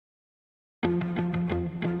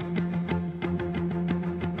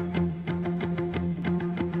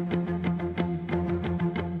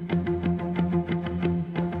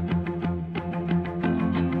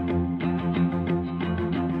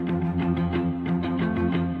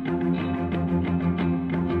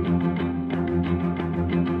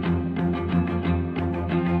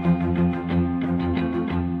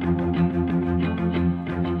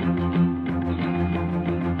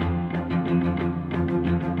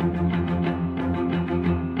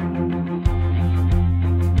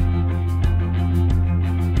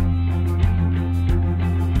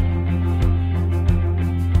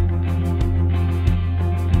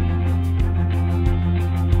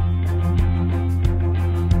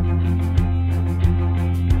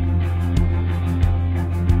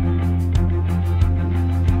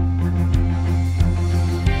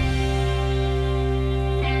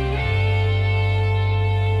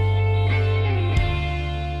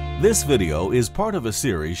This video is part of a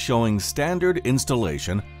series showing standard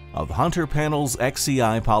installation of Hunter Panels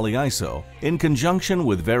Xci Polyiso in conjunction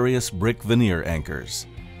with various brick veneer anchors.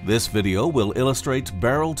 This video will illustrate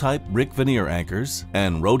barrel-type brick veneer anchors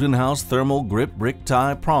and Rodenhouse thermal grip brick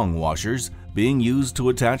tie prong washers being used to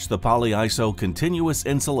attach the Polyiso continuous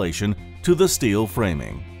insulation to the steel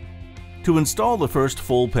framing. To install the first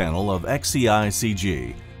full panel of Xci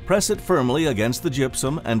CG, press it firmly against the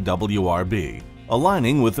gypsum and WRB,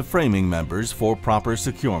 aligning with the framing members for proper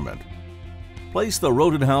securement. Place the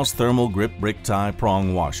Rodenhouse thermal grip brick tie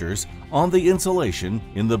prong washers on the insulation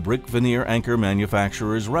in the brick veneer anchor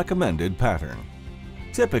manufacturer's recommended pattern.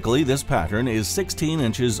 Typically, this pattern is 16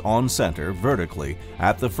 inches on center vertically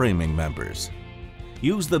at the framing members.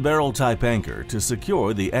 Use the barrel-type anchor to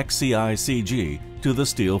secure the Xci CG to the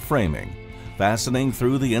steel framing, fastening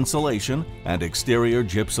through the insulation and exterior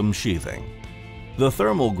gypsum sheathing. The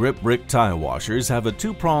thermal grip brick tie washers have a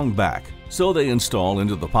two-prong back, so they install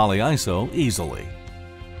into the Polyiso easily.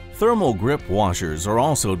 Thermal grip washers are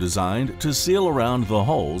also designed to seal around the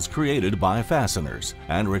holes created by fasteners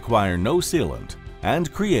and require no sealant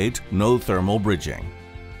and create no thermal bridging.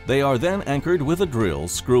 They are then anchored with a drill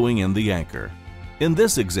screwing in the anchor. In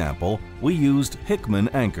this example, we used Hickman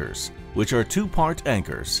anchors, which are two-part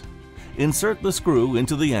anchors. Insert the screw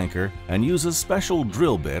into the anchor and use a special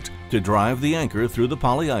drill bit to drive the anchor through the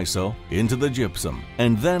Polyiso into the gypsum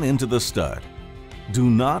and then into the stud. Do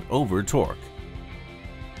not over-torque.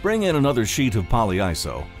 Bring in another sheet of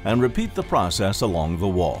Polyiso and repeat the process along the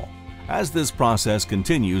wall. As this process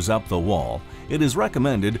continues up the wall, it is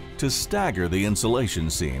recommended to stagger the insulation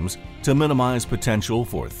seams to minimize potential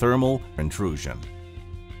for thermal intrusion.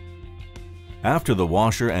 After the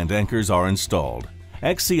washer and anchors are installed,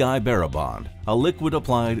 Xci BarriBond, a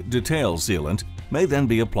liquid-applied detail sealant, may then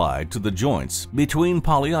be applied to the joints between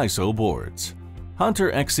Polyiso boards.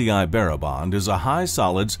 Hunter Xci BarriBond is a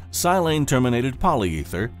high-solids silane-terminated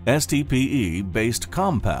polyether STPE-based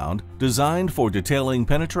compound designed for detailing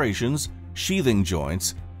penetrations, sheathing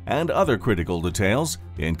joints, and other critical details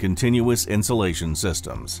in continuous insulation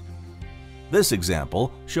systems. This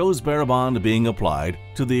example shows BarriBond being applied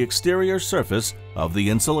to the exterior surface of the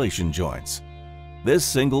insulation joints. This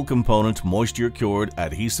single-component moisture-cured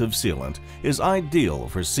adhesive sealant is ideal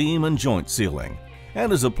for seam and joint sealing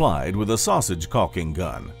and is applied with a sausage caulking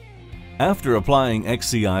gun. After applying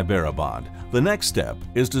Xci BarriBond, the next step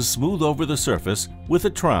is to smooth over the surface with a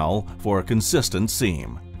trowel for a consistent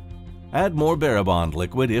seam. Add more BarriBond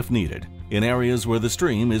liquid if needed, in areas where the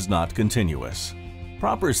stream is not continuous.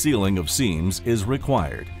 Proper sealing of seams is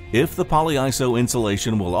required if the Polyiso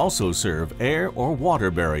insulation will also serve air or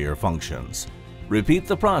water barrier functions. Repeat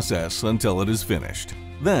the process until it is finished.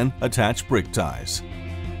 Then attach brick ties.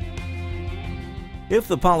 If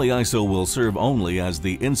the Polyiso will serve only as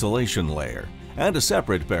the insulation layer and a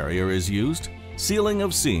separate barrier is used, sealing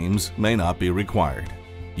of seams may not be required.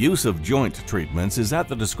 Use of joint treatments is at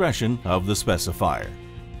the discretion of the specifier.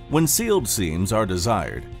 When sealed seams are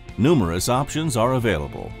desired, numerous options are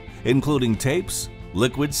available, including tapes,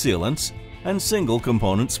 liquid sealants, and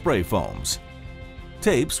single-component spray foams.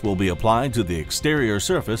 Tapes will be applied to the exterior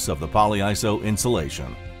surface of the Polyiso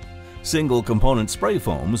insulation. Single-component spray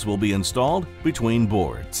foams will be installed between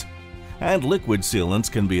boards, and liquid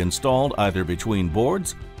sealants can be installed either between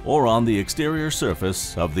boards or on the exterior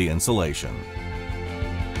surface of the insulation.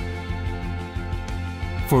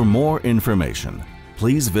 For more information,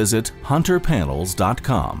 please visit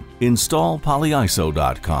hunterpanels.com,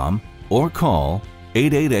 installpolyiso.com, or call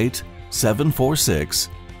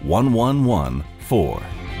 888-746-1114.